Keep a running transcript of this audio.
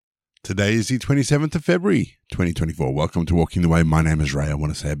Today is the 27th of February, 2024. Welcome to Walking the Way. My name is Ray. I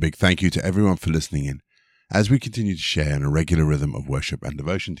want to say a big thank you to everyone for listening in as we continue to share in a regular rhythm of worship and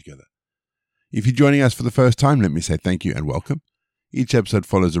devotion together. If you're joining us for the first time, let me say thank you and welcome. Each episode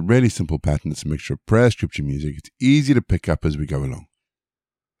follows a really simple pattern. It's a mixture of prayer, scripture, music. It's easy to pick up as we go along.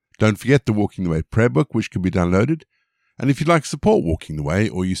 Don't forget the Walking the Way prayer book, which can be downloaded. And if you'd like to support Walking the Way,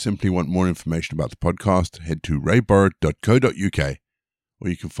 or you simply want more information about the podcast, head to rayborrett.co.uk, or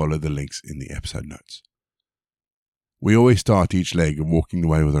you can follow the links in the episode notes. We always start each leg of Walking the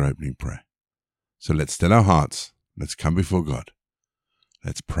Way with our opening prayer. So let's still our hearts. Let's come before God.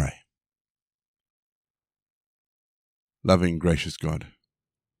 Let's pray. Loving, gracious God,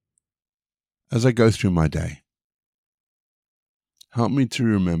 as I go through my day, help me to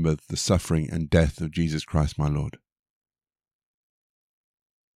remember the suffering and death of Jesus Christ, my Lord.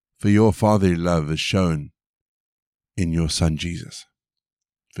 For your fatherly love is shown in your Son Jesus,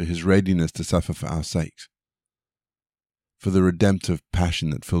 for his readiness to suffer for our sakes, for the redemptive passion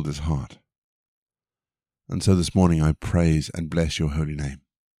that filled his heart. And so this morning I praise and bless your holy name,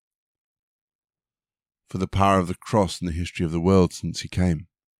 for the power of the cross in the history of the world since he came,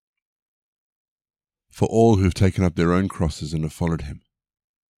 for all who have taken up their own crosses and have followed him,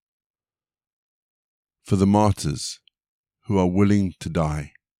 for the martyrs who are willing to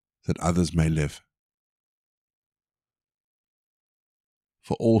die that others may live,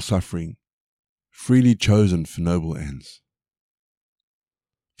 for all suffering freely chosen for noble ends,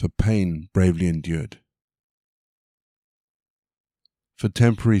 for pain bravely endured, for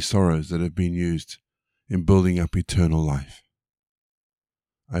temporary sorrows that have been used in building up eternal life.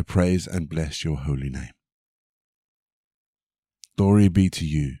 I praise and bless your holy name. Glory be to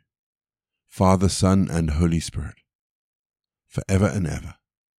you, Father, Son, and Holy Spirit, forever and ever.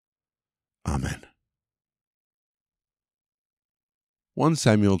 Amen. 1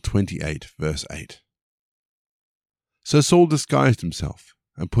 Samuel 28, verse 8. So Saul disguised himself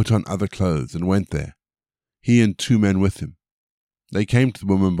and put on other clothes and went there, he and 2 men with him. They came to the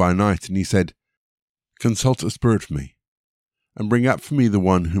woman by night, and he said, "Consult a spirit for me, and bring up for me the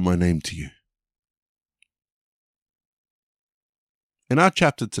one whom I name to you." In our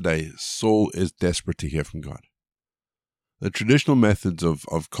chapter today, Saul is desperate to hear from God. The traditional methods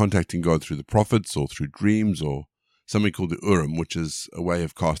of contacting God through the prophets or through dreams or something called the Urim, which is a way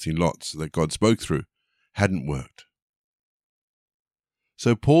of casting lots that God spoke through, hadn't worked.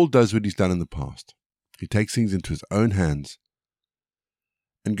 So Paul does what he's done in the past. He takes things into his own hands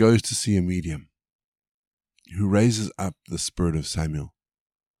and goes to see a medium who raises up the spirit of Samuel.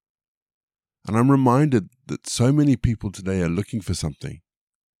 And I'm reminded that so many people today are looking for something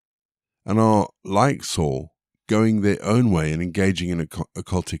and are, like Saul, going their own way and engaging in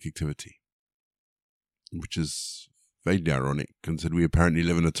occultic activity, which is vaguely ironic, considering we apparently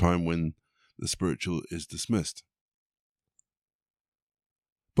live in a time when the spiritual is dismissed.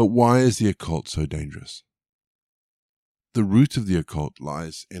 But why is the occult so dangerous? The root of the occult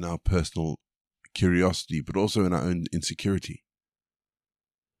lies in our personal curiosity, but also in our own insecurity.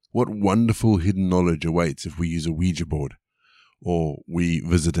 What wonderful hidden knowledge awaits if we use a Ouija board or we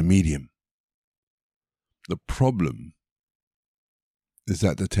visit a medium? The problem is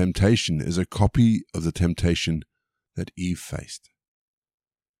that the temptation is a copy of the temptation that Eve faced.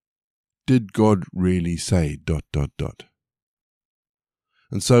 Did God really say ...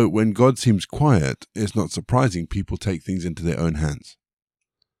 And so when God seems quiet, it's not surprising people take things into their own hands.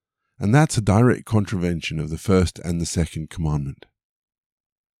 And that's a direct contravention of the first and the second commandment,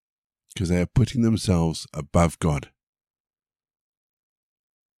 because they are putting themselves above God.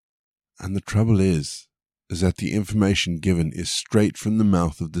 And the trouble is that the information given is straight from the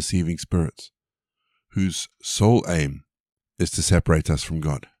mouth of deceiving spirits, whose sole aim is to separate us from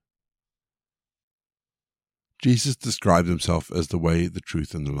God. Jesus described himself as the way, the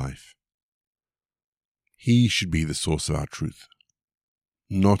truth, and the life. He should be the source of our truth,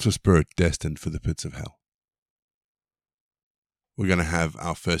 not a spirit destined for the pits of hell. We're going to have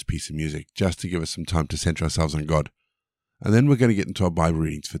our first piece of music just to give us some time to center ourselves on God, and then we're going to get into our Bible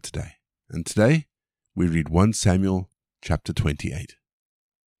readings for today. And today, we read 1 Samuel chapter 28.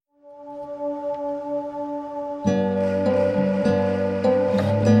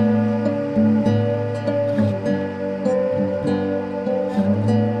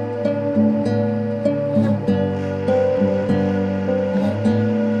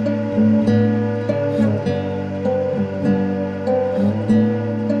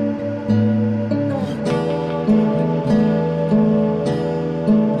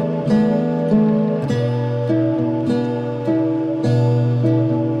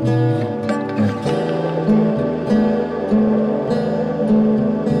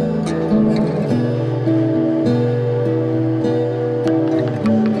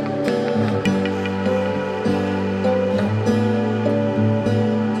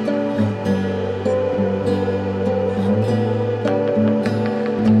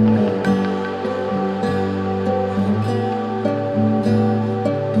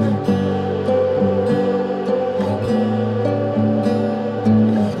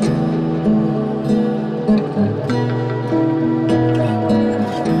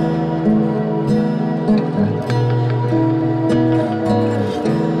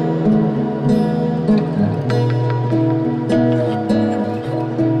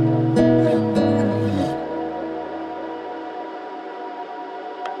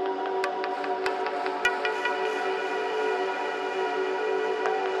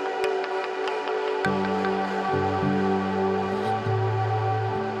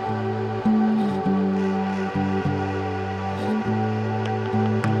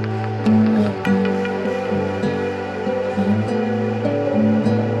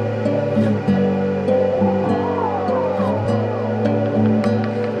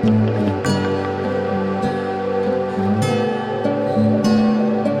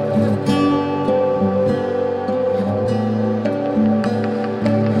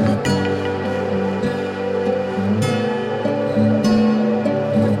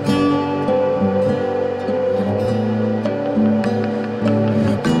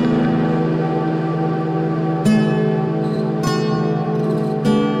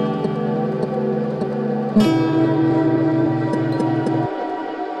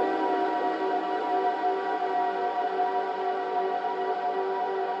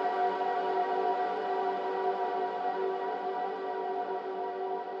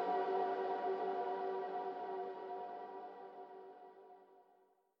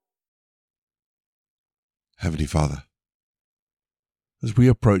 Heavenly Father, as we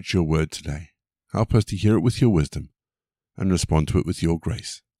approach your word today, help us to hear it with your wisdom and respond to it with your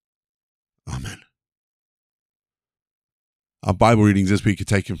grace. Amen. Our Bible readings this week are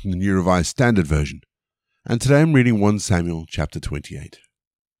taken from the New Revised Standard Version, and today I'm reading 1 Samuel chapter 28.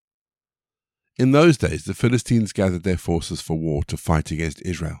 In those days the Philistines gathered their forces for war to fight against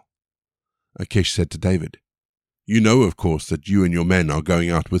Israel. Achish said to David, "You know, of course, that you and your men are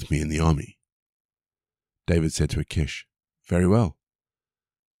going out with me in the army." David said to Achish, "Very well.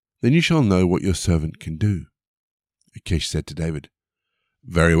 Then you shall know what your servant can do." Achish said to David,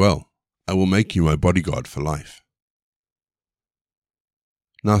 "Very well. I will make you my bodyguard for life."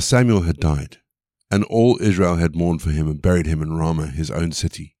 Now Samuel had died, and all Israel had mourned for him and buried him in Ramah, his own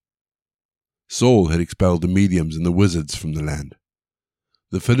city. Saul had expelled the mediums and the wizards from the land.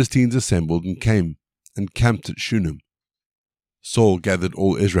 The Philistines assembled and came and camped at Shunem. Saul gathered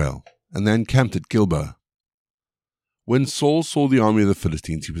all Israel, and they encamped at Gilboa. When Saul saw the army of the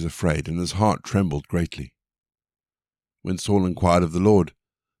Philistines, he was afraid, and his heart trembled greatly. When Saul inquired of the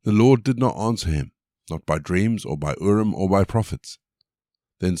Lord did not answer him, not by dreams, or by Urim, or by prophets.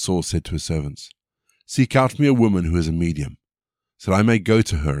 Then Saul said to his servants, "Seek out me a woman who is a medium, so that I may go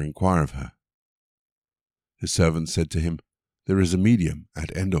to her and inquire of her." His servants said to him, "There is a medium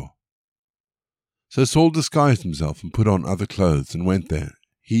at Endor." So Saul disguised himself and put on other clothes and went there,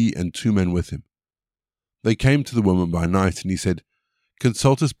 he and 2 men with him. They came to the woman by night, and he said,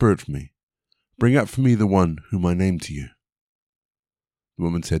 "Consult a spirit for me. Bring up for me the one whom I named to you." The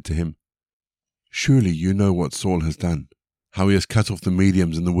woman said to him, "Surely you know what Saul has done, how he has cut off the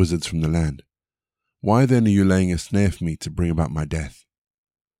mediums and the wizards from the land. Why then are you laying a snare for me to bring about my death?"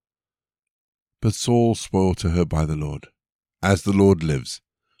 But Saul swore to her by the Lord, "As the Lord lives,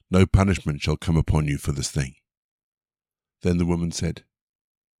 no punishment shall come upon you for this thing." Then the woman said,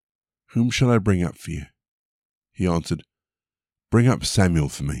 "Whom shall I bring up for you?" He answered, "Bring up Samuel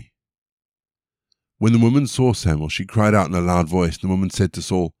for me." When the woman saw Samuel, she cried out in a loud voice, and the woman said to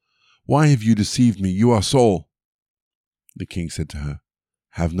Saul, "Why have you deceived me? You are Saul." The king said to her,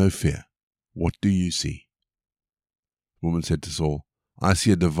 "Have no fear. What do you see?" The woman said to Saul, "I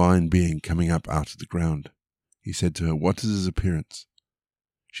see a divine being coming up out of the ground." He said to her, "What is his appearance?"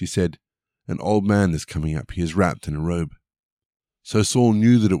 She said, "An old man is coming up. He is wrapped in a robe." So Saul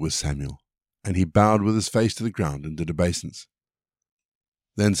knew that it was Samuel, and he bowed with his face to the ground and did obeisance.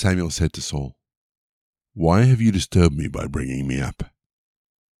 Then Samuel said to Saul, "Why have you disturbed me by bringing me up?"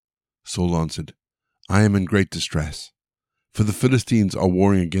 Saul answered, "I am in great distress, for the Philistines are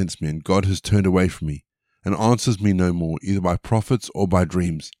warring against me, and God has turned away from me, and answers me no more, either by prophets or by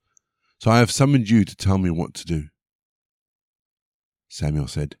dreams. So I have summoned you to tell me what to do." Samuel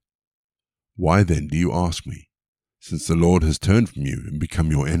said, "Why then do you ask me, since the Lord has turned from you and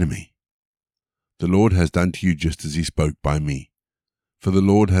become your enemy? The Lord has done to you just as he spoke by me, for the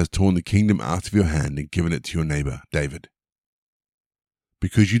Lord has torn the kingdom out of your hand and given it to your neighbor, David.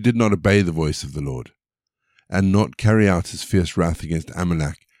 Because you did not obey the voice of the Lord, and not carry out his fierce wrath against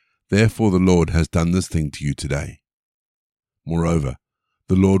Amalek, therefore the Lord has done this thing to you today. Moreover,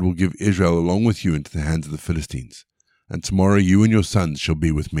 the Lord will give Israel along with you into the hands of the Philistines, and tomorrow you and your sons shall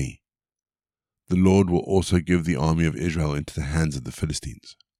be with me. The Lord will also give the army of Israel into the hands of the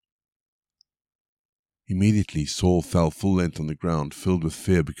Philistines." Immediately Saul fell full length on the ground, filled with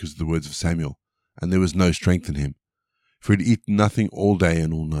fear because of the words of Samuel, and there was no strength in him, for he had eaten nothing all day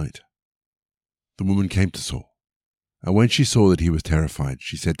and all night. The woman came to Saul, and when she saw that he was terrified,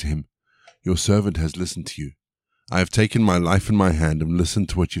 she said to him, "Your servant has listened to you. I have taken my life in my hand and listened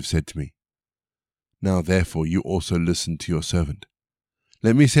to what you have said to me. Now therefore you also listen to your servant.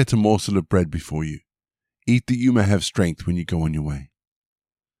 Let me set a morsel of bread before you. Eat that you may have strength when you go on your way."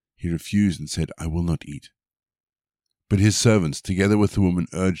 He refused and said, "I will not eat." But his servants, together with the woman,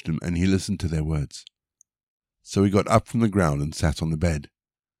 urged him, and he listened to their words. So he got up from the ground and sat on the bed.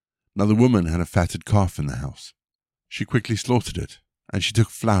 Now the woman had a fatted calf in the house. She quickly slaughtered it, and she took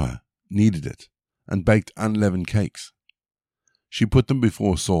flour, kneaded it, and baked unleavened cakes. She put them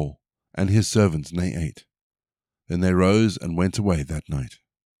before Saul and his servants, and they ate. Then they rose and went away that night.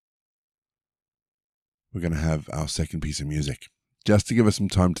 We're going to have our second piece of music, just to give us some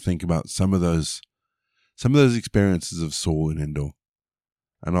time to think about some of those experiences of Saul in Endor.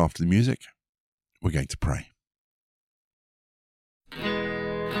 And after the music, we're going to pray.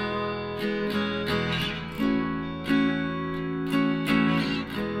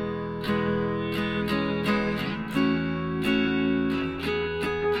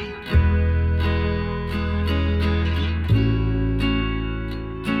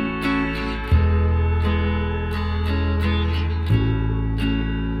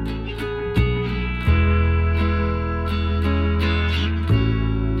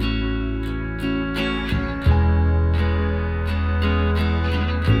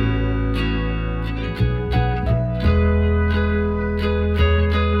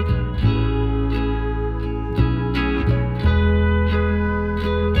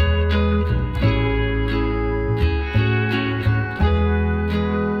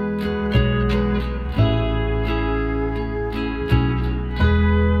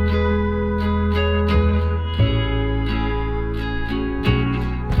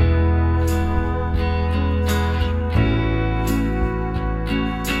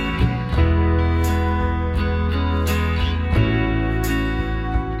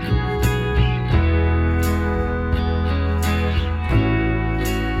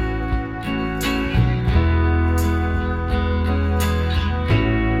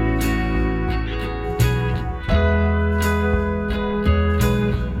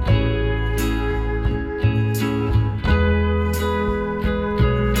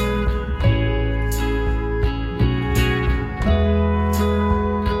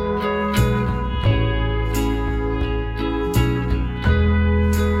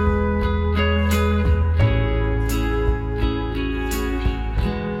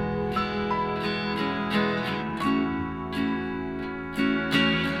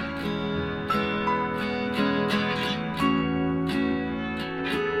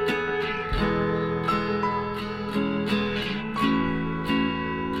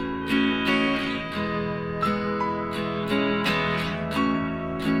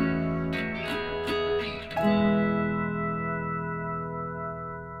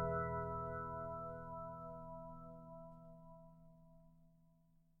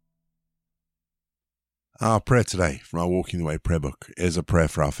 Our prayer today from our Walking the Way prayer book is a prayer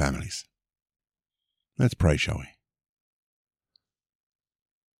for our families. Let's pray, shall we?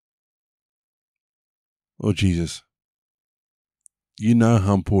 Lord Jesus, you know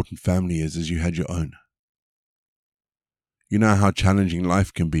how important family is as you had your own. You know how challenging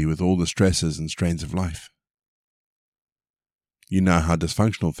life can be with all the stresses and strains of life. You know how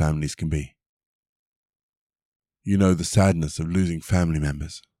dysfunctional families can be. You know the sadness of losing family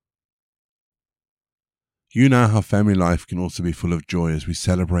members. You know how family life can also be full of joy as we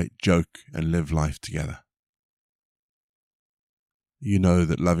celebrate, joke, and live life together. You know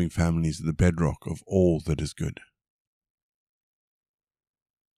that loving families are the bedrock of all that is good.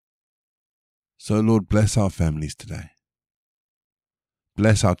 So, Lord, bless our families today.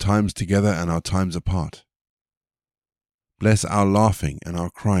 Bless our times together and our times apart. Bless our laughing and our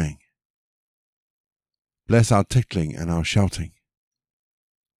crying. Bless our tickling and our shouting.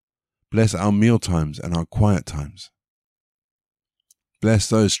 Bless our meal times and our quiet times. Bless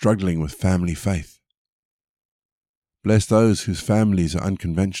those struggling with family faith. Bless those whose families are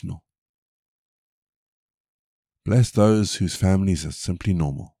unconventional. Bless those whose families are simply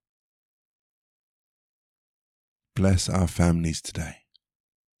normal. Bless our families today.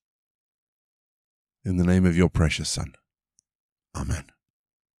 In the name of your precious Son. Amen.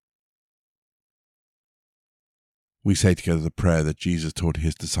 We say together the prayer that Jesus taught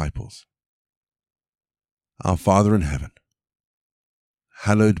his disciples. Our Father in heaven,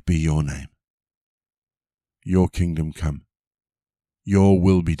 hallowed be your name. Your kingdom come. Your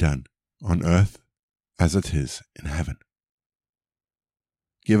will be done on earth as it is in heaven.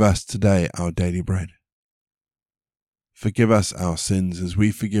 Give us today our daily bread. Forgive us our sins as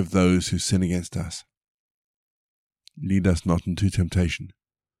we forgive those who sin against us. Lead us not into temptation,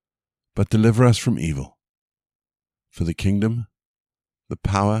 but deliver us from evil. For the kingdom, the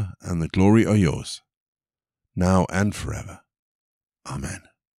power, and the glory are yours, now and forever. Amen.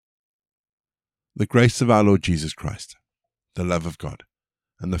 The grace of our Lord Jesus Christ, the love of God,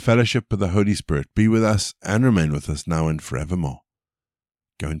 and the fellowship of the Holy Spirit be with us and remain with us now and forevermore.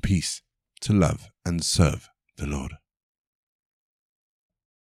 Go in peace to love and serve the Lord.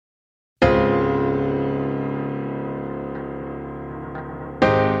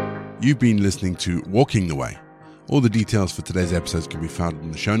 You've been listening to Walking the Way. All the details for today's episodes can be found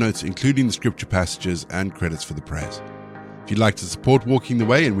in the show notes, including the scripture passages and credits for the prayers. If you'd like to support Walking the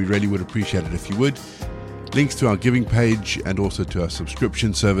Way, and we really would appreciate it if you would, links to our giving page and also to our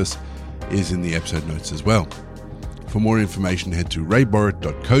subscription service is in the episode notes as well. For more information, head to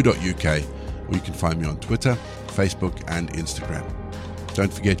rayborrett.co.uk, or you can find me on Twitter, Facebook, and Instagram.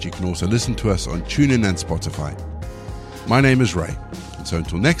 Don't forget you can also listen to us on TuneIn and Spotify. My name is Ray, and so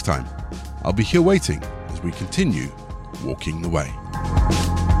until next time, I'll be here waiting as we continue walking the way.